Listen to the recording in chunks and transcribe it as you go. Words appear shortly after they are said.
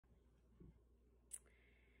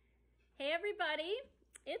Hey everybody,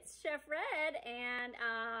 it's Chef Red, and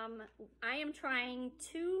I am trying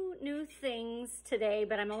two new things today,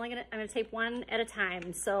 but I'm gonna take one at a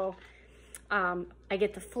time, so I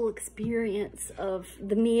get the full experience of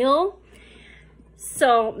the meal.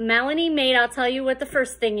 So Melanie made, I'll tell you what the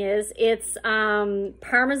first thing is. It's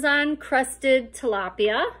Parmesan Crusted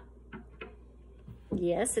Tilapia.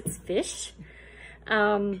 Yes, it's fish.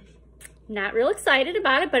 Not real excited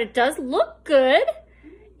about it, but it does look good.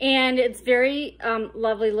 And it's very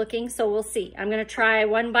lovely looking, so we'll see. I'm gonna try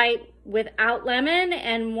one bite without lemon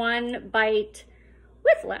and one bite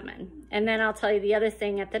with lemon. And then I'll tell you the other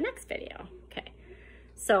thing at the next video. Okay,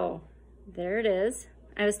 so there it is.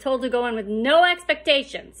 I was told to go in with no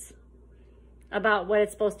expectations about what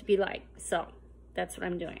it's supposed to be like. So that's what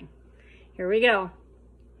I'm doing. Here we go.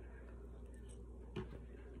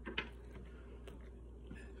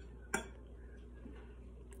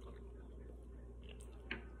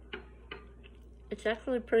 It's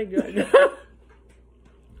actually pretty good.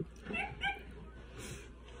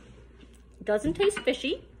 Doesn't taste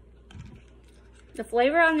fishy. The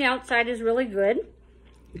flavor on the outside is really good.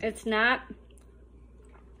 It's not,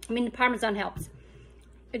 I mean, the Parmesan helps.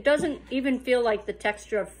 It doesn't even feel like the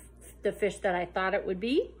texture of the fish that I thought it would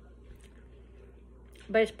be,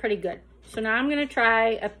 but it's pretty good. So now I'm gonna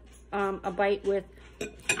try a bite with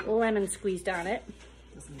lemon squeezed on it.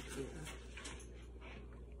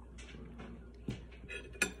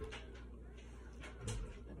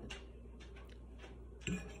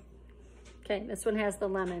 Okay, this one has the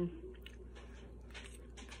lemon.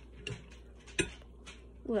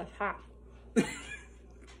 Ooh, that's hot.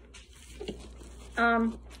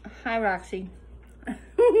 Hi, Roxy.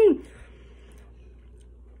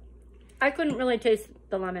 I couldn't really taste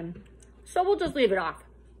the lemon, so we'll just leave it off.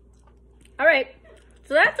 All right,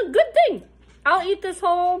 so that's a good thing. I'll eat this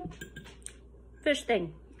whole fish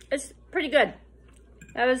thing. It's pretty good.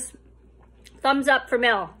 That was thumbs up for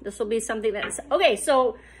Mel. This will be something that's, okay,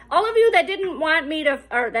 so all of you that didn't want me to,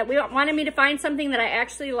 or that wanted me to find something that I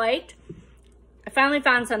actually liked, I finally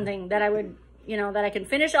found something that I would, you know, that I can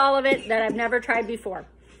finish all of it, that I've never tried before.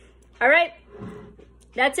 All right,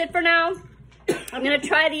 that's it for now. I'm gonna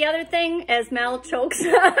try the other thing as Mel chokes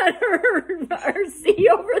on her C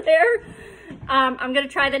over there. I'm gonna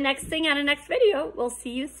try the next thing on the next video. We'll see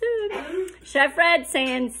you soon. Chef Red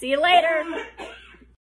saying, see you later.